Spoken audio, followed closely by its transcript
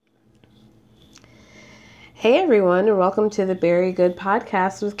Hey everyone, and welcome to the Berry Good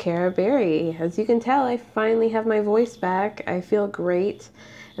Podcast with Kara Berry. As you can tell, I finally have my voice back. I feel great,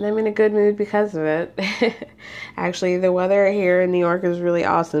 and I'm in a good mood because of it. Actually, the weather here in New York is really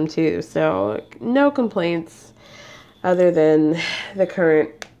awesome too, so no complaints other than the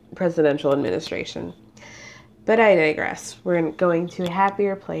current presidential administration. But I digress. We're going to a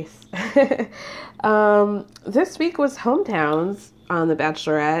happier place. This week was hometowns on The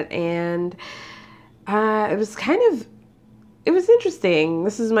Bachelorette, and it was interesting.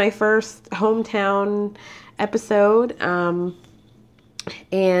 This is my first hometown episode, and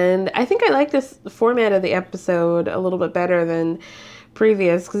I think I like this format of the episode a little bit better than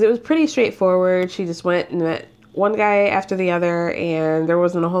previous because it was pretty straightforward. She just went and met one guy after the other, and there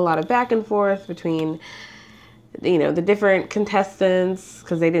wasn't a whole lot of back and forth between the different contestants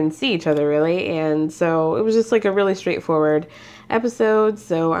because they didn't see each other really. And so it was just like a really straightforward episode.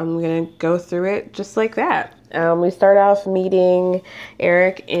 So I'm going to go through it just like that. We start off meeting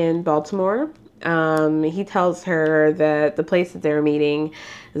Eric in Baltimore. He tells her that the place that they're meeting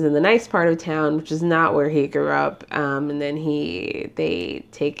is in the nice part of town, which is not where he grew up. And then they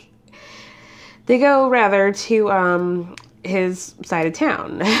go rather to, his side of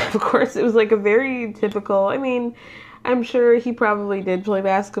town. Of course, it was like a very typical, I'm sure he probably did play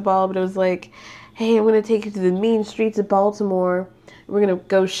basketball, but it was like, hey, I'm going to take you to the mean streets of Baltimore. We're going to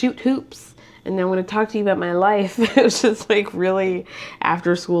go shoot hoops, and I'm going to talk to you about my life. It was just like really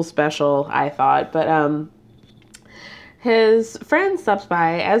after school special, I thought. But his friend stops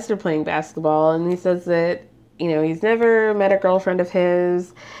by as they're playing basketball, and he says that he's never met a girlfriend of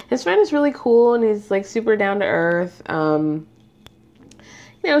his. His friend is really cool, and he's like super down to earth.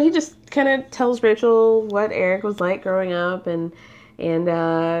 He just kind of tells Rachel what Eric was like growing up, and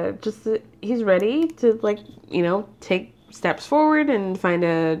just that he's ready to take steps forward and find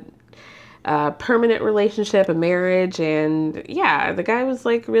a permanent relationship, a marriage. And yeah, the guy was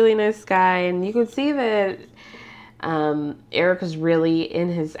like a really nice guy, and you could see that Eric is really in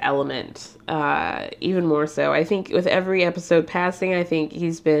his element, even more so. I think with every episode passing, I think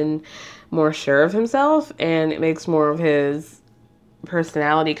he's been more sure of himself, and it makes more of his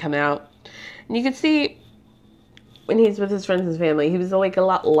personality come out. And you could see when he's with his friends and family, he was like a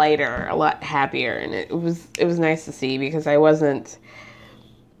lot lighter, a lot happier, and it was nice to see because I wasn't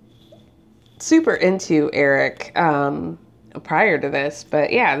super into Eric prior to this,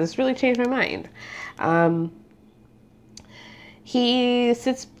 but yeah, this really changed my mind. He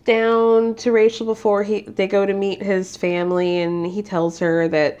sits down to Rachel before they go to meet his family, and he tells her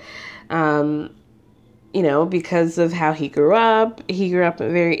that, because of how he grew up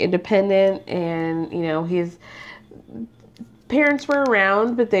very independent, and, his parents were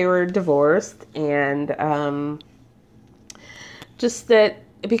around, but they were divorced, and just that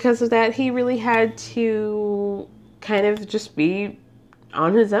because of that, he really had to kind of just be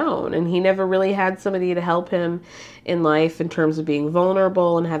on his own, and he never really had somebody to help him in life in terms of being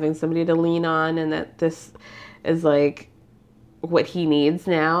vulnerable and having somebody to lean on, and that this is like what he needs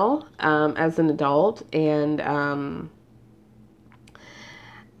now as an adult. And I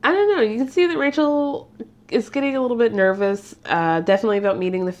don't know, you can see that Rachel is getting a little bit nervous, definitely about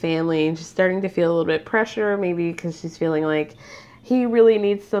meeting the family, and she's starting to feel a little bit pressure, maybe because she's feeling like he really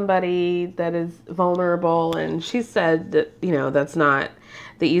needs somebody that is vulnerable, and she said that, that's not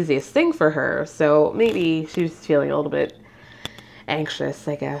the easiest thing for her, so maybe she's feeling a little bit anxious,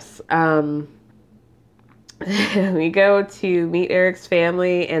 I guess. We go to meet Eric's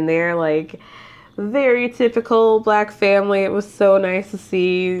family, and they're like very typical black family. It was so nice to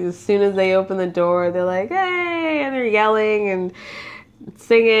see. As soon as they open the door, they're like, hey, and they're yelling and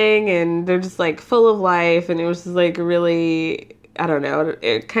singing, and they're just like full of life, and it was just like really, I don't know,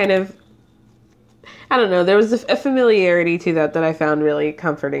 there was a familiarity to that I found really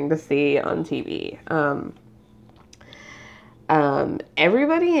comforting to see on TV.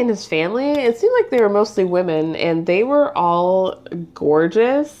 Everybody in his family, it seemed like they were mostly women, and they were all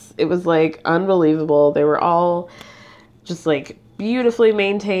gorgeous. It was like unbelievable. They were all just like beautifully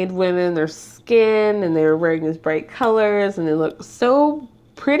maintained women, their skin, and they were wearing these bright colors, and they looked so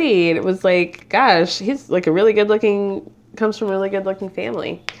pretty. And it was like, gosh, he's like comes from a really good looking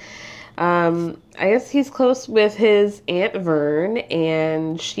family. I guess he's close with his Aunt Vern,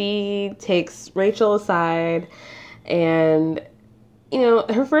 and she takes Rachel aside, and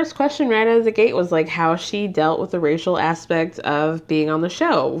her first question right out of the gate was like how she dealt with the racial aspect of being on the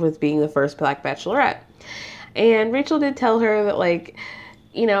show, with being the first Black Bachelorette. And Rachel did tell her that, like,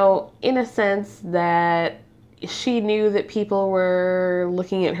 in a sense that she knew that people were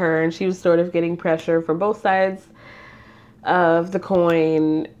looking at her, and she was sort of getting pressure from both sides of the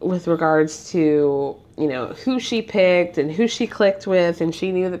coin with regards to, who she picked and who she clicked with, and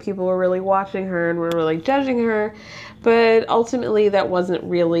she knew that people were really watching her and were really judging her. But ultimately, that wasn't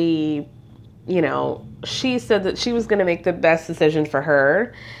really, she said that she was going to make the best decision for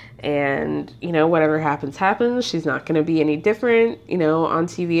her. And, whatever happens, happens. She's not going to be any different, on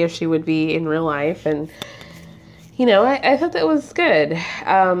TV as she would be in real life. And, I thought that was good.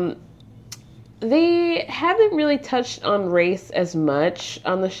 They haven't really touched on race as much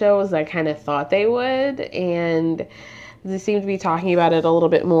on the show as I kind of thought they would, and they seem to be talking about it a little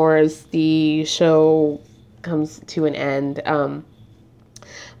bit more as the show comes to an end.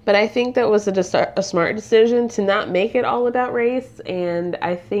 But I think that was a smart decision to not make it all about race, and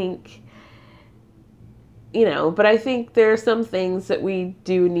I think, but I think there are some things that we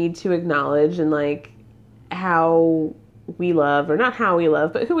do need to acknowledge, and like how we love, or not how we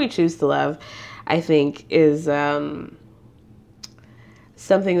love, but who we choose to love, I think is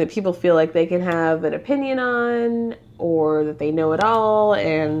something that people feel like they can have an opinion on, or that they know it all.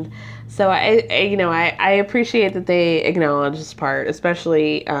 And so I appreciate that they acknowledge this part,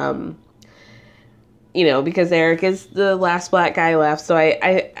 especially, because Eric is the last black guy left. So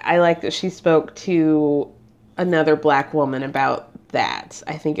I like that she spoke to another black woman about that.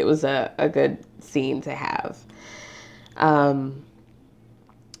 I think it was a good scene to have.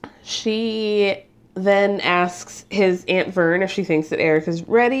 She then asks his Aunt Vern if she thinks that Eric is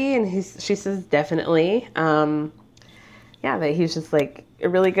ready, and she says definitely. That he's just like a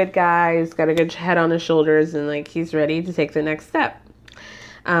really good guy. He's got a good head on his shoulders, and like he's ready to take the next step.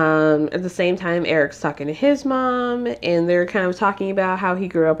 At the same time, Eric's talking to his mom, and they're kind of talking about how he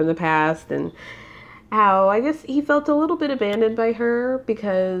grew up in the past and how I guess he felt a little bit abandoned by her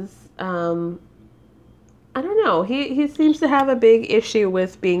because I don't know. He seems to have a big issue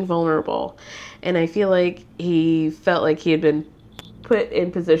with being vulnerable. And I feel like he felt like he had been put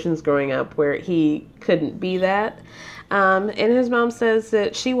in positions growing up where he couldn't be that. And his mom says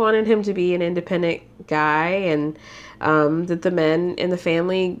that she wanted him to be an independent guy, and that the men in the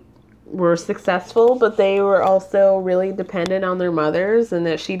family were successful, but they were also really dependent on their mothers, and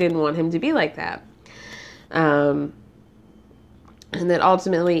that she didn't want him to be like that. And that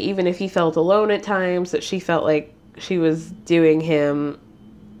ultimately, even if he felt alone at times, that she felt like she was doing him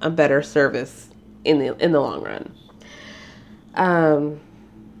a better service in the long run.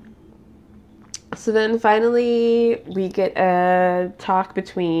 So then finally, we get a talk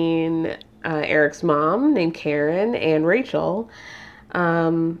between Eric's mom, named Karen, and Rachel.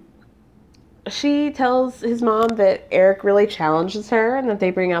 She tells his mom that Eric really challenges her and that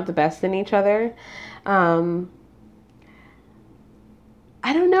they bring out the best in each other.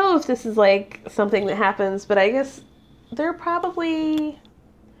 I don't know if this is like something that happens, but I guess there are probably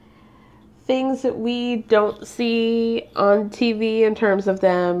things that we don't see on TV in terms of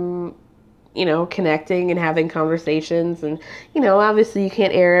them, connecting and having conversations. And, obviously you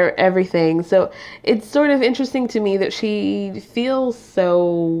can't air everything. So it's sort of interesting to me that she feels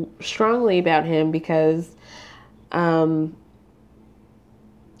so strongly about him because, I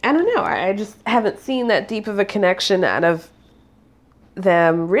don't know. I just haven't seen that deep of a connection out of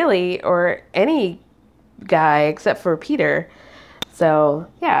them really, or any guy except for Peter. So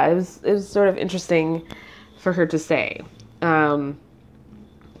yeah, it was sort of interesting for her to say.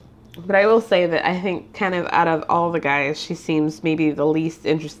 But I will say that I think kind of out of all the guys, she seems maybe the least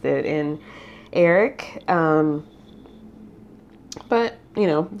interested in Eric. But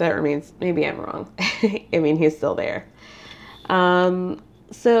that remains, maybe I'm wrong. I mean, he's still there.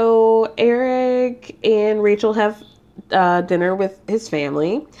 So Eric and Rachel have dinner with his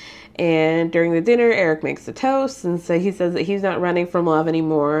family, and during the dinner Eric makes a toast, and so he says that he's not running from love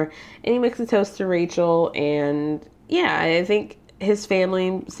anymore, and he makes a toast to Rachel. And yeah, I think his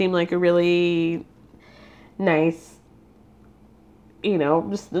family seemed like a really nice,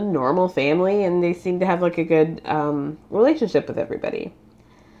 just a normal family, and they seem to have like a good relationship with everybody.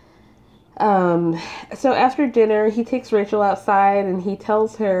 So after dinner, he takes Rachel outside and he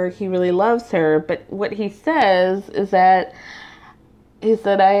tells her he really loves her. But what he says is that he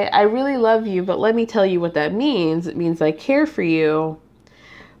said, I really love you, but let me tell you what that means. It means I care for you,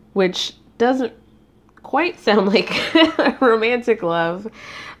 which doesn't quite sound like romantic love.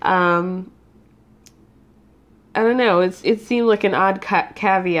 I don't know. It seemed like an odd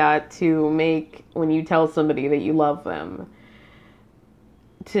caveat to make when you tell somebody that you love them,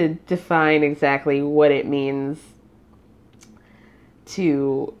 to define exactly what it means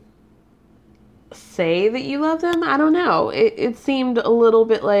to say that you love them. I don't know. It seemed a little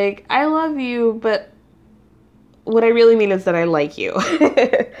bit like, I love you, but what I really mean is that I like you.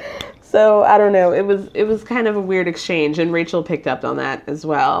 So I don't know. It was kind of a weird exchange, and Rachel picked up on that as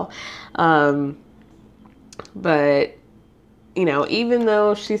well. But, even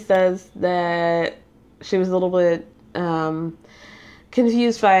though she says that she was a little bit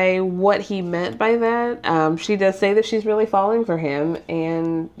confused by what he meant by that, she does say that she's really falling for him.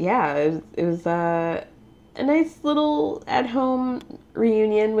 And yeah, it was a nice little at-home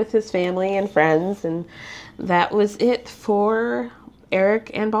reunion with his family and friends. And that was it for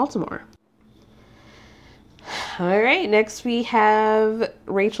Eric and Baltimore. All right, next we have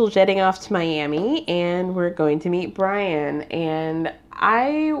Rachel jetting off to Miami, and we're going to meet Brian. And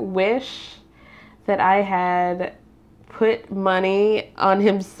I wish that I had put money on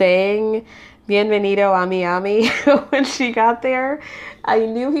him saying Bienvenido a Miami when she got there. I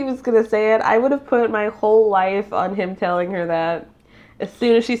knew he was going to say it. I would have put my whole life on him telling her that as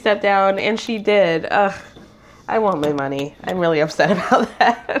soon as she stepped down, and she did. Ugh. I want my money. I'm really upset about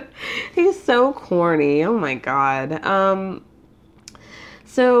that. He's so corny. Oh my God.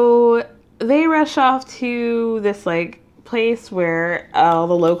 So they rush off to this place where all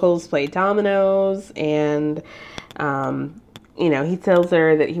the locals play dominoes, and he tells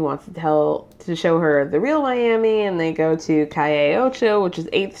her that he wants to show her the real Miami, and they go to Calle Ocho, which is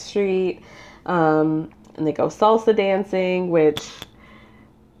 8th Street, and they go salsa dancing, which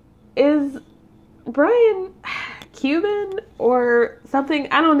is Brian Cuban or something?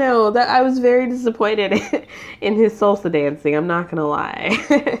 I don't know. That I was very disappointed in his salsa dancing. I'm not gonna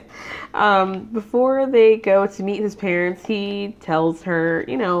lie. Before they go to meet his parents, he tells her,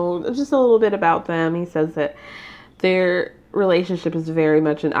 just a little bit about them. He says that their relationship is very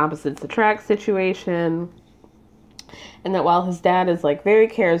much an opposites attract situation, and that while his dad is very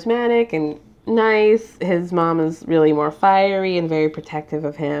charismatic and nice, his mom is really more fiery and very protective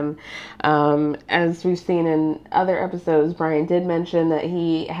of him. As we've seen in other episodes, Brian did mention that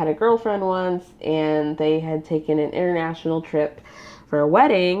he had a girlfriend once, and they had taken an international trip for a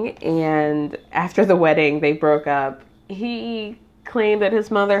wedding, and after the wedding they broke up. He claimed that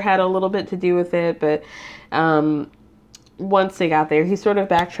his mother had a little bit to do with it, but once they got there, he sort of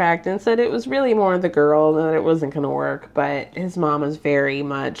backtracked and said it was really more the girl, that it wasn't going to work, but his mom is very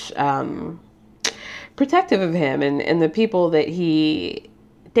much protective of him and the people that he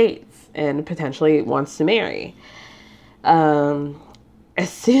dates and potentially wants to marry. As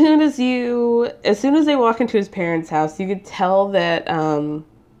soon as they walk into his parents' house, you could tell that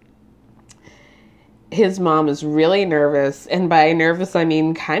his mom is really nervous, and by nervous I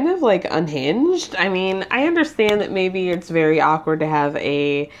mean kind of unhinged. I mean, I understand that maybe it's very awkward to have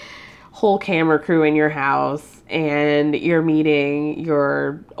a whole camera crew in your house and you're meeting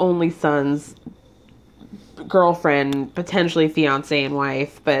your only son's girlfriend, potentially fiance and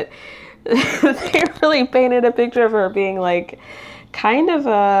wife, but they really painted a picture of her being kind of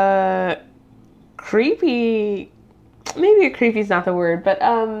a creepy, maybe a creepy's not the word, but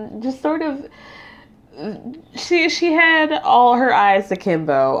just sort of, she had all her eyes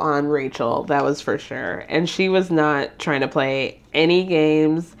akimbo on Rachel, that was for sure, and she was not trying to play any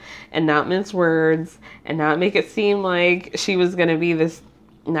games and not mince words and not make it seem like she was going to be this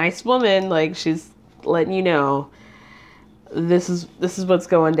nice woman. She's letting you know this is what's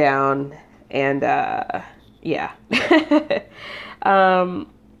going down. And yeah.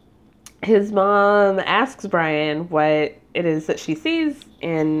 His mom asks Brian what it is that she sees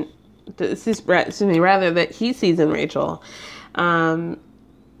in rather that he sees in Rachel,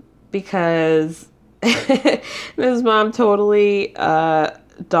 because his mom totally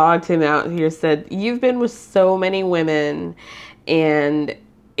dogged him out here, said, "You've been with so many women and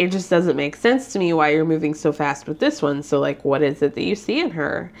it just doesn't make sense to me why you're moving so fast with this one. So what is it that you see in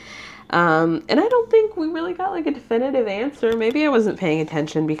her?" And I don't think we really got a definitive answer. Maybe I wasn't paying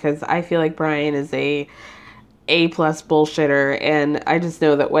attention because I feel like Brian is A+ bullshitter, and I just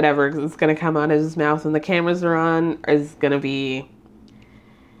know that whatever is going to come out of his mouth when the cameras are on is going to be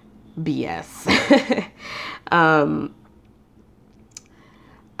BS.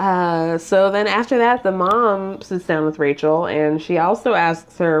 So then after that, the mom sits down with Rachel, and she also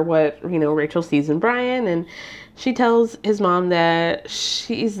asks her what, Rachel sees in Brian, and she tells his mom that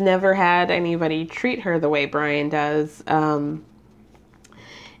she's never had anybody treat her the way Brian does. And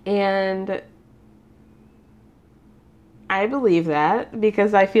I believe that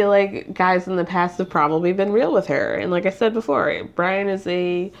because I feel like guys in the past have probably been real with her. And like I said before, Brian is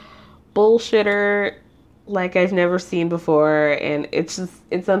a bullshitter like I've never seen before. And it's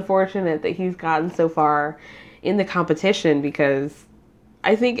unfortunate that he's gotten so far in the competition because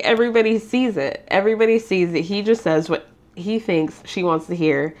I think everybody sees it. Everybody sees it. He just says what he thinks she wants to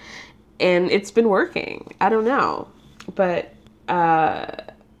hear. And it's been working. I don't know. But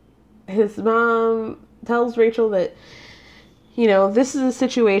his mom tells Rachel that, this is a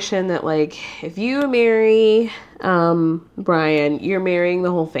situation that, like, if you marry Brian, you're marrying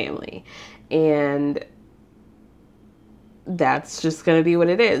the whole family. And that's just going to be what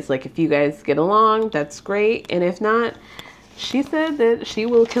it is. Like, if you guys get along, that's great. And if not, she said that she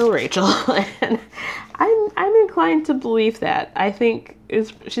will kill Rachel. And I'm inclined to believe that. I think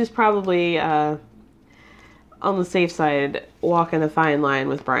she's probably on the safe side, walking a fine line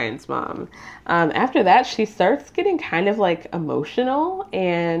with Brian's mom. After that, she starts getting kind of like emotional,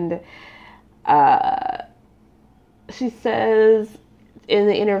 and she says in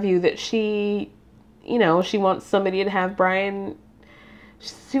the interview that she wants somebody to have Brian.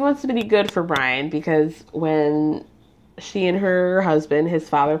 She wants to be good for Brian because when she and her husband, his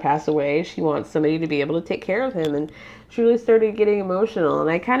father, passed away, she wants somebody to be able to take care of him. And she really started getting emotional, and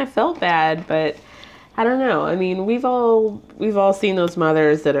I kind of felt bad, but I don't know. I mean, we've all seen those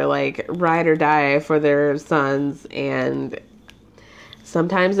mothers that are like ride or die for their sons, and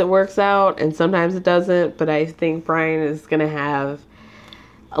sometimes it works out and sometimes it doesn't. But I think Brian is going to have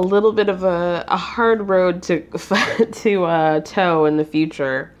a little bit of a hard road to toe in the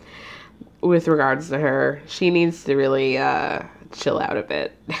future with regards to her. She needs to really chill out a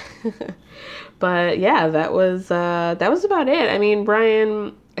bit. But yeah, that was about it. I mean,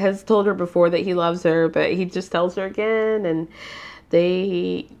 Brian has told her before that he loves her, but he just tells her again, and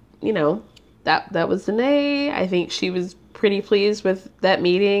they, that was Danae. I think she was pretty pleased with that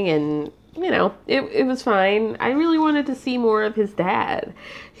meeting, and it was fine. I really wanted to see more of his dad.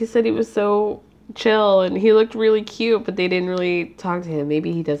 He said he was so chill and he looked really cute, but they didn't really talk to him.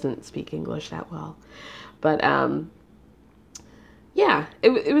 Maybe he doesn't speak English that well. But yeah,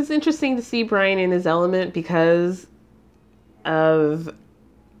 it was interesting to see Brian in his element because of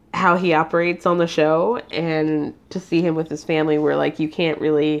how he operates on the show, and to see him with his family where, like, you can't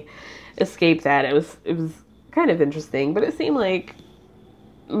really escape that. It was kind of interesting, but it seemed like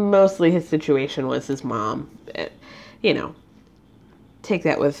mostly his situation was his mom. Take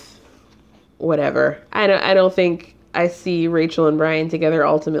that with whatever. I don't think I see Rachel and Brian together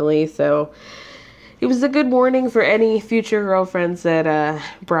ultimately, so it was a good morning for any future girlfriends that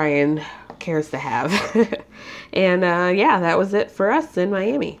Brian cares to have. And yeah, that was it for us in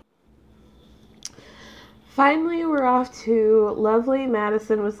Miami. Finally, we're off to lovely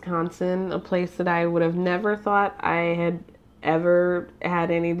Madison, Wisconsin, a place that I would have never thought I had ever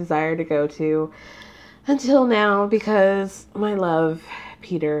had any desire to go to until now, because my love,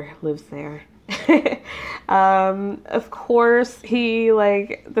 Peter, lives there. Of course,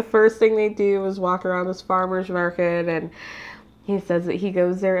 the first thing they do is walk around this farmer's market, and he says that he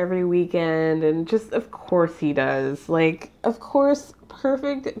goes there every weekend, and just, of course he does. Like, of course,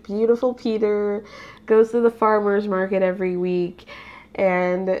 perfect, beautiful Peter goes to the farmer's market every week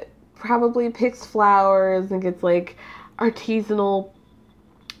and probably picks flowers and gets, like, artisanal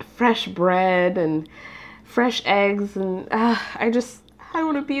fresh bread and fresh eggs, and I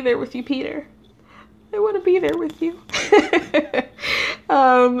want to be there with you, Peter. I want to be there with you.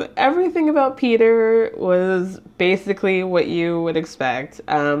 Everything about Peter was basically what you would expect.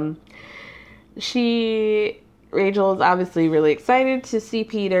 Rachel is obviously really excited to see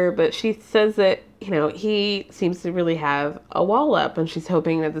Peter, but she says that, he seems to really have a wall up, and she's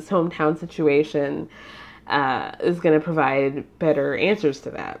hoping that this hometown situation is going to provide better answers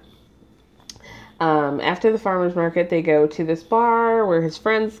to that. After the farmer's market, they go to this bar where his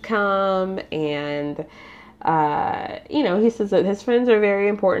friends come, and, he says that his friends are very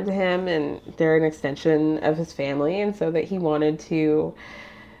important to him, and they're an extension of his family, and so that he wanted to,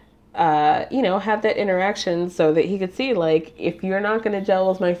 have that interaction so that he could see, like, if you're not going to gel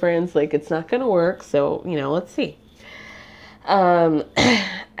with my friends, like, it's not going to work, so, let's see.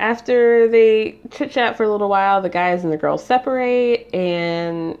 After they chit-chat for a little while, the guys and the girls separate,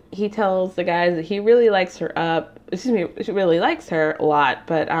 and he tells the guys that he really likes her really likes her a lot,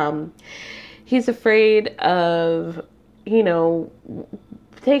 but he's afraid of,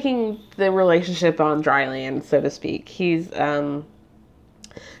 taking the relationship on dry land, so to speak. He's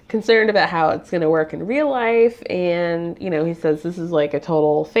concerned about how it's going to work in real life, and, he says this is like a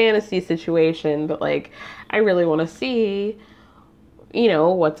total fantasy situation, but, like, I really want to see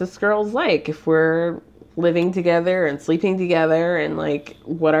what this girl's like if we're living together and sleeping together, and, like,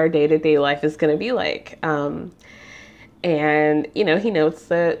 what our day-to-day life is going to be like. And, he notes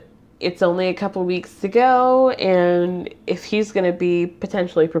that it's only a couple weeks to go, and if he's going to be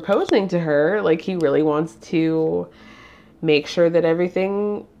potentially proposing to her, like, he really wants to make sure that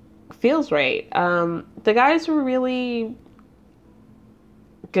everything feels right. The guys were really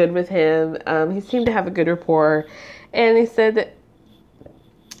good with him. He seemed to have a good rapport, and he said that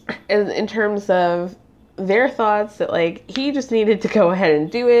in terms of their thoughts that, like, he just needed to go ahead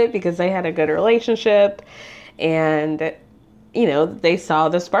and do it because they had a good relationship and, you know, they saw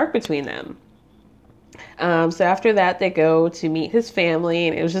the spark between them. So after that, they go to meet his family,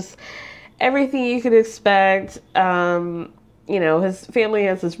 and it was just everything you could expect. You know, his family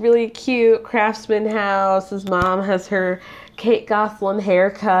has this really cute craftsman house. His mom has her Kate Gosselin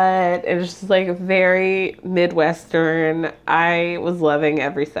haircut. It's just like very Midwestern. I was loving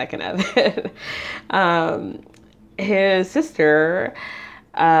every second of it. His sister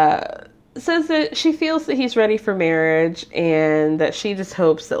says that she feels that he's ready for marriage and that she just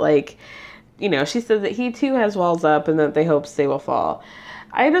hopes that, like, you know, she says that he too has walls up and that they hope they will fall.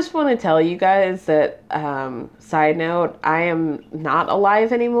 I just want to tell you guys that, side note, I am not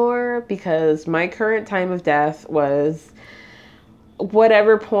alive anymore because my current time of death was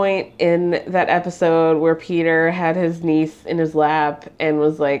whatever point in that episode where Peter had his niece in his lap and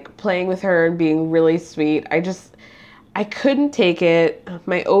was like playing with her and being really sweet. I couldn't take it.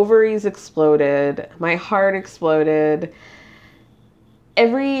 My ovaries exploded. My heart exploded.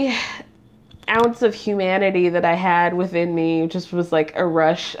 Every ounce of humanity that I had within me just was like a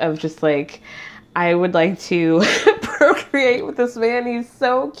rush of just like, I would like to procreate with this man. He's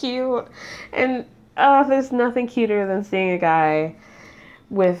so cute. And there's nothing cuter than seeing a guy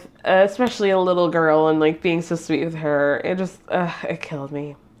with, especially a little girl, and like being so sweet with her. It just, it killed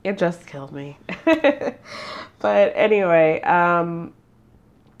me. It just killed me. But anyway,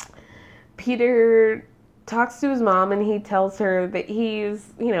 Peter talks to his mom and he tells her that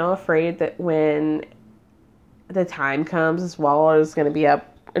he's, you know, afraid that when the time comes, his wall is going to be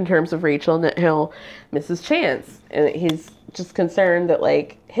up in terms of Rachel and that he'll miss his chance. And he's just concerned that,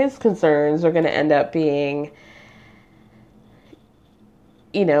 like, his concerns are going to end up being,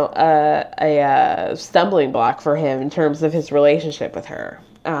 you know, a stumbling block for him in terms of his relationship with her.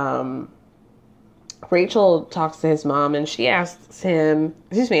 Rachel talks to his mom and she asks his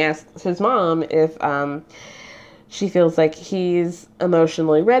mom if she feels like he's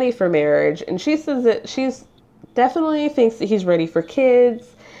emotionally ready for marriage. And she says that she's definitely thinks that he's ready for kids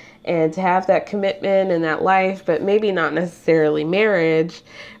and to have that commitment and that life, but maybe not necessarily marriage,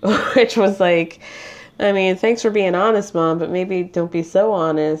 which was like, I mean, thanks for being honest, Mom, but maybe don't be so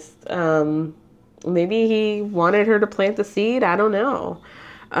honest. Maybe he wanted her to plant the seed. I don't know.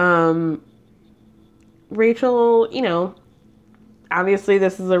 Rachel, you know, obviously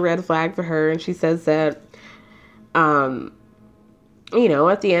this is a red flag for her, and she says that, you know,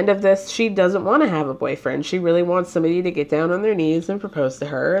 at the end of this, she doesn't want to have a boyfriend. She really wants somebody to get down on their knees and propose to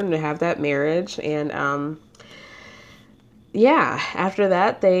her and to have that marriage. And, yeah, after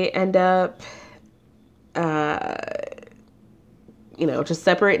that, they end up, you know, just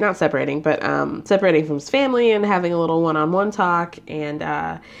separating from his family and having a little one-on-one talk.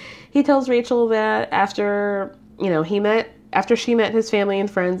 And, he tells Rachel that after she met his family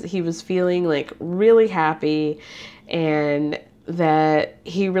and friends, he was feeling like really happy and that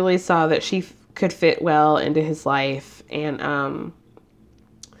he really saw that she could fit well into his life. And,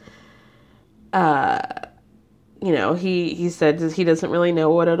 you know, he said he doesn't really know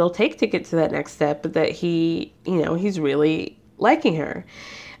what it'll take to get to that next step, but that he, you know, he's really liking her.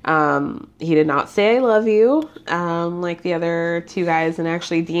 He did not say I love you, like the other two guys, and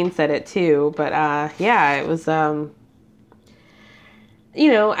actually Dean said it too, but, yeah, it was,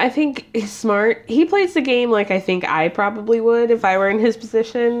 you know, I think he's smart. He plays the game like I think I probably would if I were in his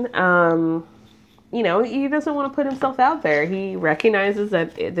position. You know, he doesn't want to put himself out there. He recognizes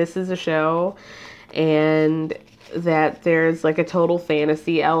that this is a show and that there's like a total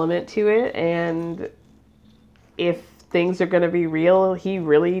fantasy element to it, and if things are going to be real, he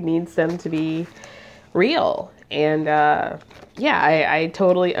really needs them to be real. And yeah, I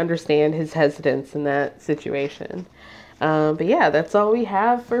totally understand his hesitance in that situation. But yeah, that's all we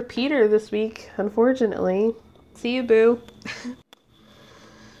have for Peter this week, unfortunately. See you, boo.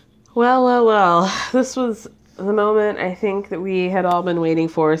 Well. This was the moment I think that we had all been waiting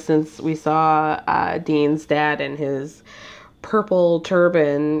for since we saw Dean's dad in his purple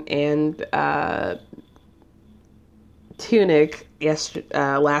turban and tunic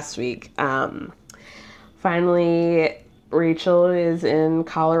last week. Finally, Rachel is in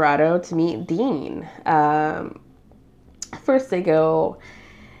Colorado to meet Dean. First they go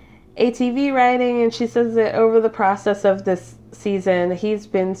ATV riding, and she says that over the process of this season, he's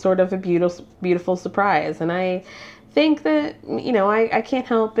been sort of a beautiful surprise. And I think that, you know, I can't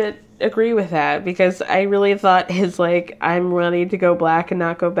help but agree with that, because I really thought his, like, I'm ready to go black and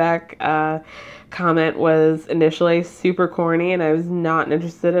not go back comment was initially super corny, and I was not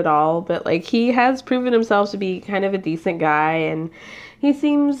interested at all. But, like, he has proven himself to be kind of a decent guy, and he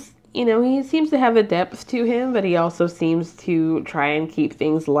seems, he seems to have a depth to him, but he also seems to try and keep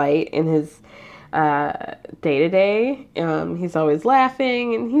things light in his day to day. He's always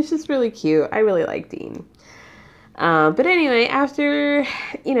laughing, and he's just really cute. I really like Dean. But anyway, after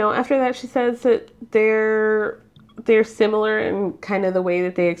that, she says that they're similar in kind of the way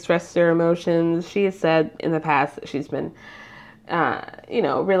that they express their emotions. She has said in the past that she's been,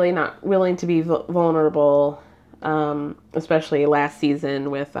 really not willing to be vulnerable, especially last season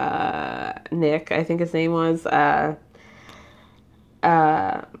with Nick, I think his name was.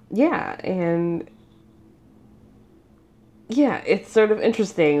 It's sort of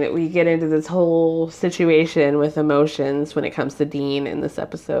interesting that we get into this whole situation with emotions when it comes to Dean in this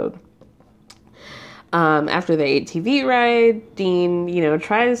episode. After the ATV ride, Dean,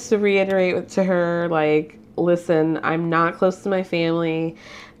 tries to reiterate to her, like, listen, I'm not close to my family.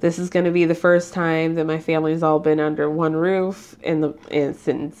 This is going to be the first time that my family's all been under one roof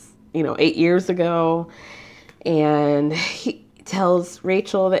since 8 years ago. And he tells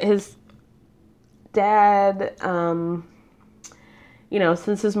Rachel that his dad,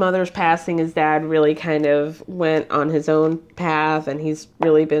 since his mother's passing, his dad really kind of went on his own path, and he's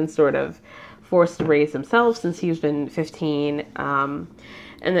really been sort of forced to raise himself since he's been 15.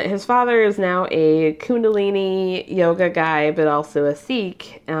 And that his father is now a Kundalini yoga guy, but also a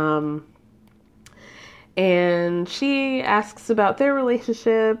Sikh. And she asks about their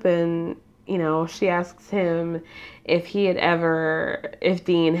relationship, and, she asks him if Dean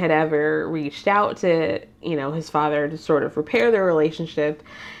had ever reached out to, his father to sort of repair their relationship.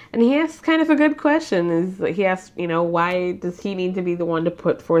 And he asks kind of a good question. He asks, why does he need to be the one to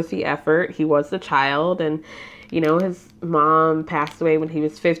put forth the effort? He was the child, and, his mom passed away when he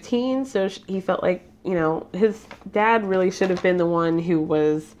was 15, so he felt like, his dad really should have been the one who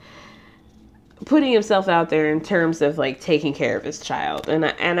was putting himself out there in terms of, like, taking care of his child. And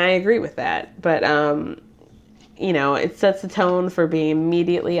I agree with that. But, it sets the tone for being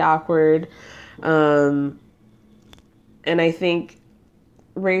immediately awkward. And I think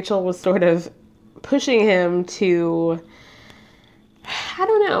Rachel was sort of pushing him to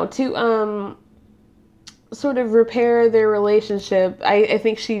sort of repair their relationship. I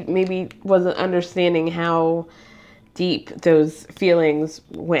think she maybe wasn't understanding how deep those feelings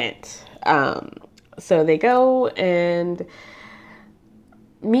went. So they go and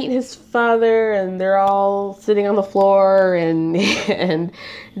meet his father, and they're all sitting on the floor, and and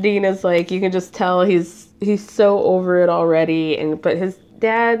Dina's like, you can just tell he's so over it already. But his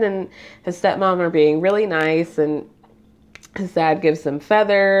dad and his stepmom are being really nice, and his dad gives them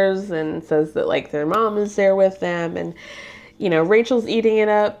feathers and says that, like, their mom is there with them, and Rachel's eating it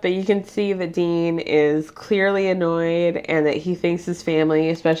up, but you can see that Dean is clearly annoyed, and that he thinks his family,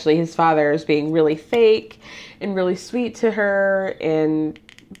 especially his father, is being really fake and really sweet to her,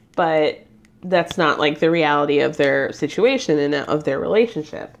 but that's not, like, the reality of their situation and of their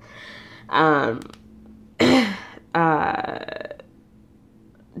relationship.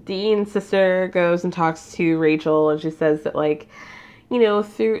 Dean's sister goes and talks to Rachel, and she says that, like,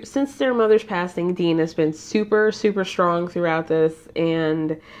 since their mother's passing, Dean has been super, super strong throughout this,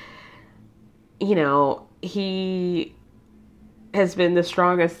 and, he has been the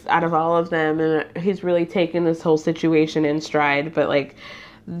strongest out of all of them, and he's really taken this whole situation in stride. But, like,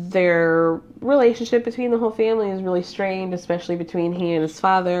 their relationship between the whole family is really strained, especially between he and his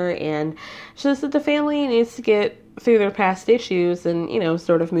father, and she says that the family needs to get through their past issues and,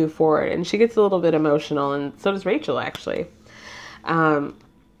 sort of move forward. And she gets a little bit emotional, and so does Rachel, actually.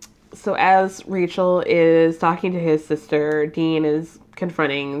 So as Rachel is talking to his sister, Dean is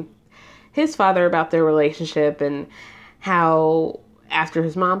confronting his father about their relationship and how after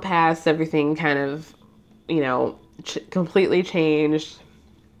his mom passed, everything kind of, completely changed.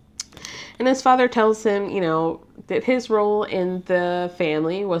 And his father tells him, that his role in the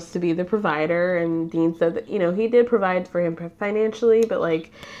family was to be the provider. And Dean said that, he did provide for him financially, but,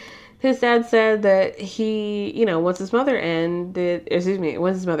 like, his dad said that he, once his mother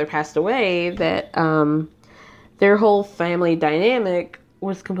passed away, that their whole family dynamic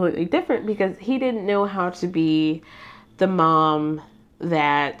was completely different, because he didn't know how to be the mom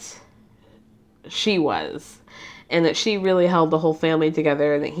that she was, and that she really held the whole family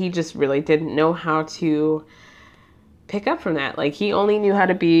together, and that he just really didn't know how to pick up from that. Like, he only knew how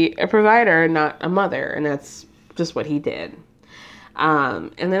to be a provider, not a mother, and that's just what he did.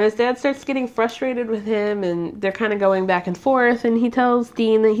 And then his dad starts getting frustrated with him, and they're kind of going back and forth, and he tells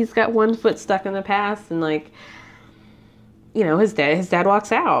Dean that he's got one foot stuck in the past, and, like, his dad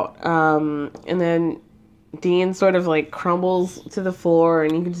walks out. And then Dean sort of, like, crumbles to the floor,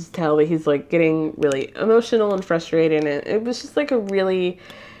 and you can just tell that he's, like, getting really emotional and frustrated, and it was just, like, a really,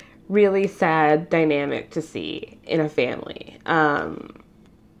 really sad dynamic to see in a family.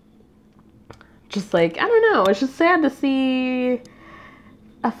 Just like, I don't know, it's just sad to see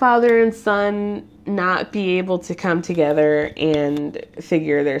a father and son not be able to come together and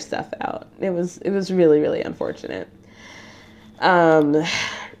figure their stuff out. It was really, really unfortunate.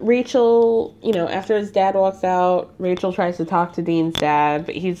 Rachel, after his dad walks out, Rachel tries to talk to Dean's dad,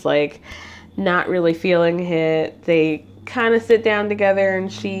 but he's like not really feeling it. They kind of sit down together, and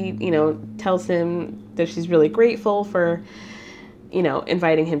she, tells him that she's really grateful for,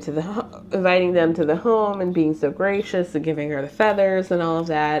 inviting them to the home and being so gracious and giving her the feathers and all of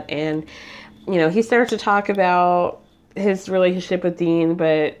that. And, he starts to talk about his relationship with Dean,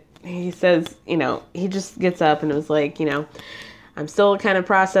 but he says, he just gets up and was like, I'm still kind of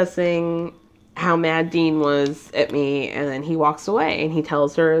processing how mad Dean was at me. And then he walks away, and he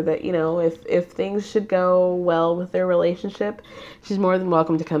tells her that, if things should go well with their relationship, she's more than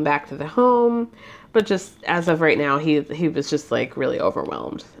welcome to come back to the home. But just as of right now, he was just like really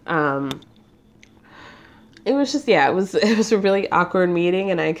overwhelmed. It was just, it was a really awkward meeting,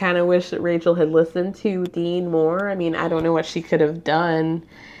 and I kind of wish that Rachel had listened to Dean more. I mean, I don't know what she could have done.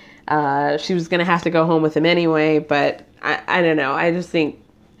 She was going to have to go home with him anyway, but I don't know. I just think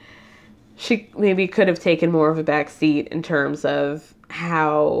she maybe could have taken more of a back seat in terms of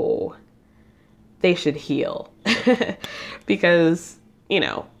how they should heal. Because,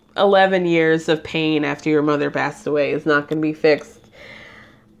 11 years of pain after your mother passed away is not going to be fixed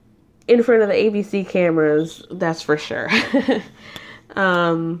in front of the ABC cameras, that's for sure.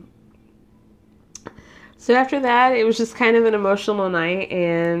 So after that, it was just kind of an emotional night,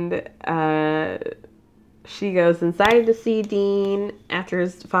 and she goes inside to see Dean after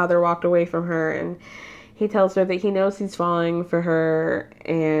his father walked away from her, and he tells her that he knows he's falling for her,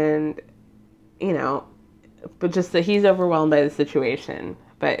 and, but just that he's overwhelmed by the situation,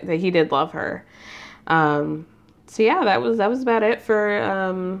 but that he did love her. So yeah, that was about it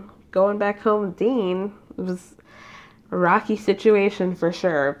for going back home with Dean. It was a rocky situation for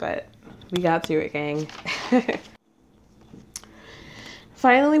sure, but we got through it, gang.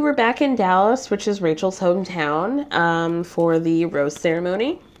 Finally, we're back in Dallas, which is Rachel's hometown, for the rose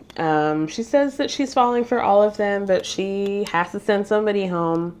ceremony. She says that she's falling for all of them, but she has to send somebody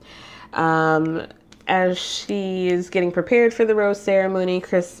home. As she is getting prepared for the rose ceremony,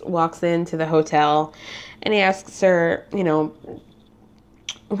 Chris walks into the hotel, and he asks her,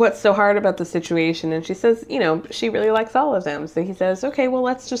 what's so hard about the situation? And she says, she really likes all of them. So he says, okay, well,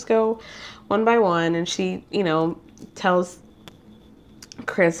 let's just go one by one. And she, tells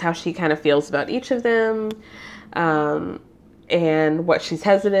Chris how she kind of feels about each of them, and what she's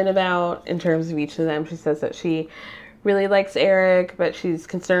hesitant about in terms of each of them. She says that she really likes Eric, but she's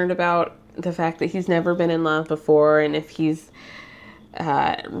concerned about the fact that he's never been in love before, and if he's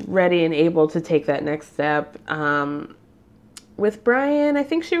ready and able to take that next step. With Brian, I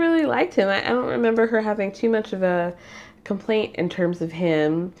think she really liked him. I don't remember her having too much of a complaint in terms of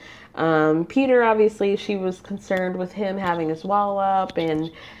him. Peter, obviously, she was concerned with him having his wall up, and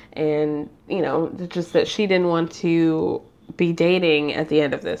just that she didn't want to be dating at the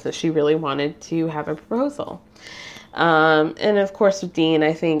end of this, that she really wanted to have a proposal. And of course with Dean,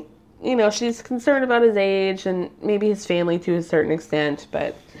 I think, she's concerned about his age and maybe his family to a certain extent,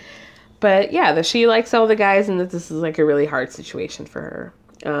 but yeah, that she likes all the guys and that this is like a really hard situation for her.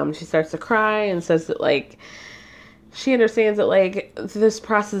 She starts to cry and says that she understands that this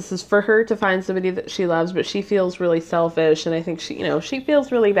process is for her to find somebody that she loves, but she feels really selfish, and I think she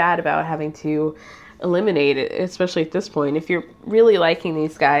feels really bad about having to eliminate it, especially at this point. If you're really liking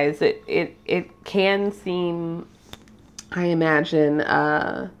these guys, it can seem, I imagine,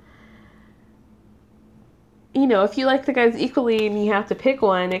 if you like the guys equally and you have to pick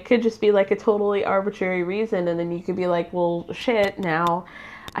one, it could just be a totally arbitrary reason, and then you could be like, well, shit, now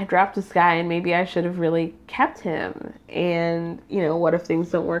I dropped this guy and maybe I should have really kept him. And, what if things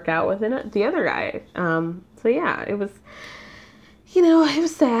don't work out with the other guy? So yeah, it was, it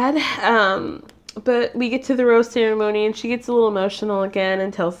was sad. But we get to the rose ceremony, and she gets a little emotional again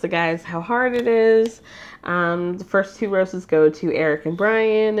and tells the guys how hard it is. The first two roses go to Eric and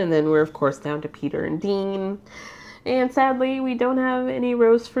Brian, and then we're, of course, down to Peter and Dean. And sadly, we don't have any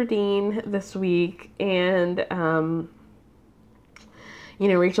rose for Dean this week. And,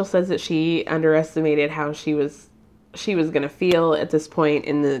 Rachel says that she underestimated how she was going to feel at this point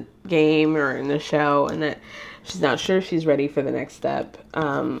in the game or in the show, and that she's not sure she's ready for the next step.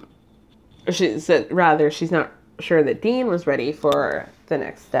 She's not sure that Dean was ready for the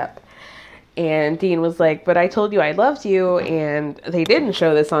next step. And Dean was like, but I told you I loved you, and they didn't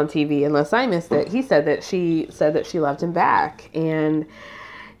show this on TV unless I missed it. He said that she loved him back. And,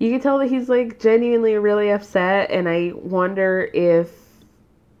 you can tell that he's like genuinely really upset, and I wonder if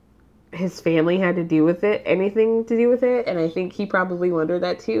his family had to do with it, anything to do with it. And I think he probably wondered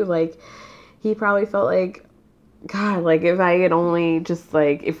that too. Like, he probably felt like, God, like, if I had only just,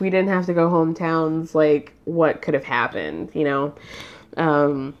 like, if we didn't have to go hometowns, like, what could have happened, you know?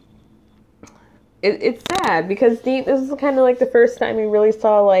 It's sad because Dean, this is kind of like the first time we really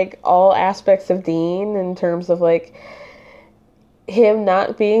saw, like, all aspects of Dean in terms of, like, him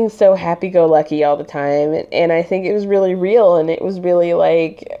not being so happy-go-lucky all the time. And I think it was really real, and it was really,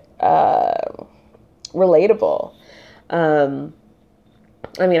 like, relatable.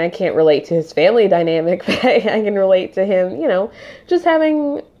 I mean, I can't relate to his family dynamic, but I can relate to him, you know, just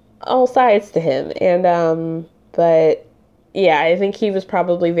having all sides to him. And, but yeah, I think he was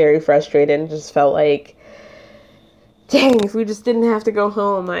probably very frustrated and just felt like, dang, if we just didn't have to go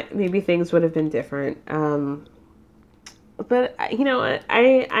home, maybe things would have been different. But, you know,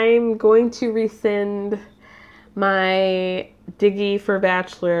 I'm going to rescind my Diggy for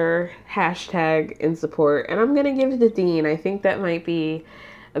Bachelor hashtag in support, and I'm going to give it to Dean. I think that might be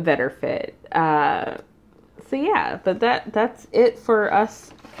a better fit. So yeah, but that's it for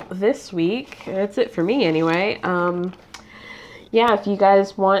us this week. That's it for me anyway. Yeah, if you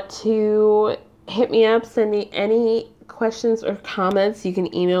guys want to hit me up, send me any questions or comments, you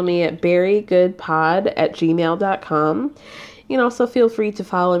can email me at berrygoodpod@gmail.com. You can also feel free to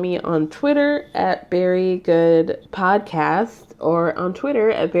follow me on Twitter at berrygoodpodcast or on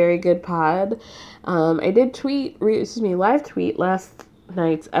Twitter at berrygoodpod. I did live tweet last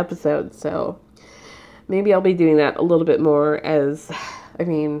night's episode, so maybe I'll be doing that a little bit more I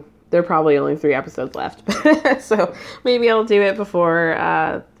mean, there are probably only 3 episodes left, so maybe I'll do it before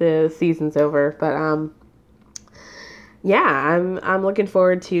the season's over. But yeah, I'm looking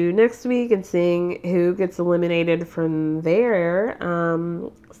forward to next week and seeing who gets eliminated from there.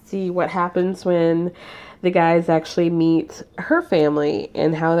 See what happens when the guys actually meet her family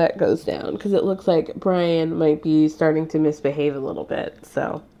and how that goes down, because it looks like Brian might be starting to misbehave a little bit.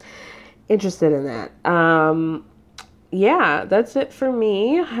 So interested in that. Yeah, that's it for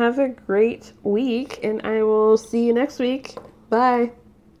me. Have a great week, and I will see you next week. Bye.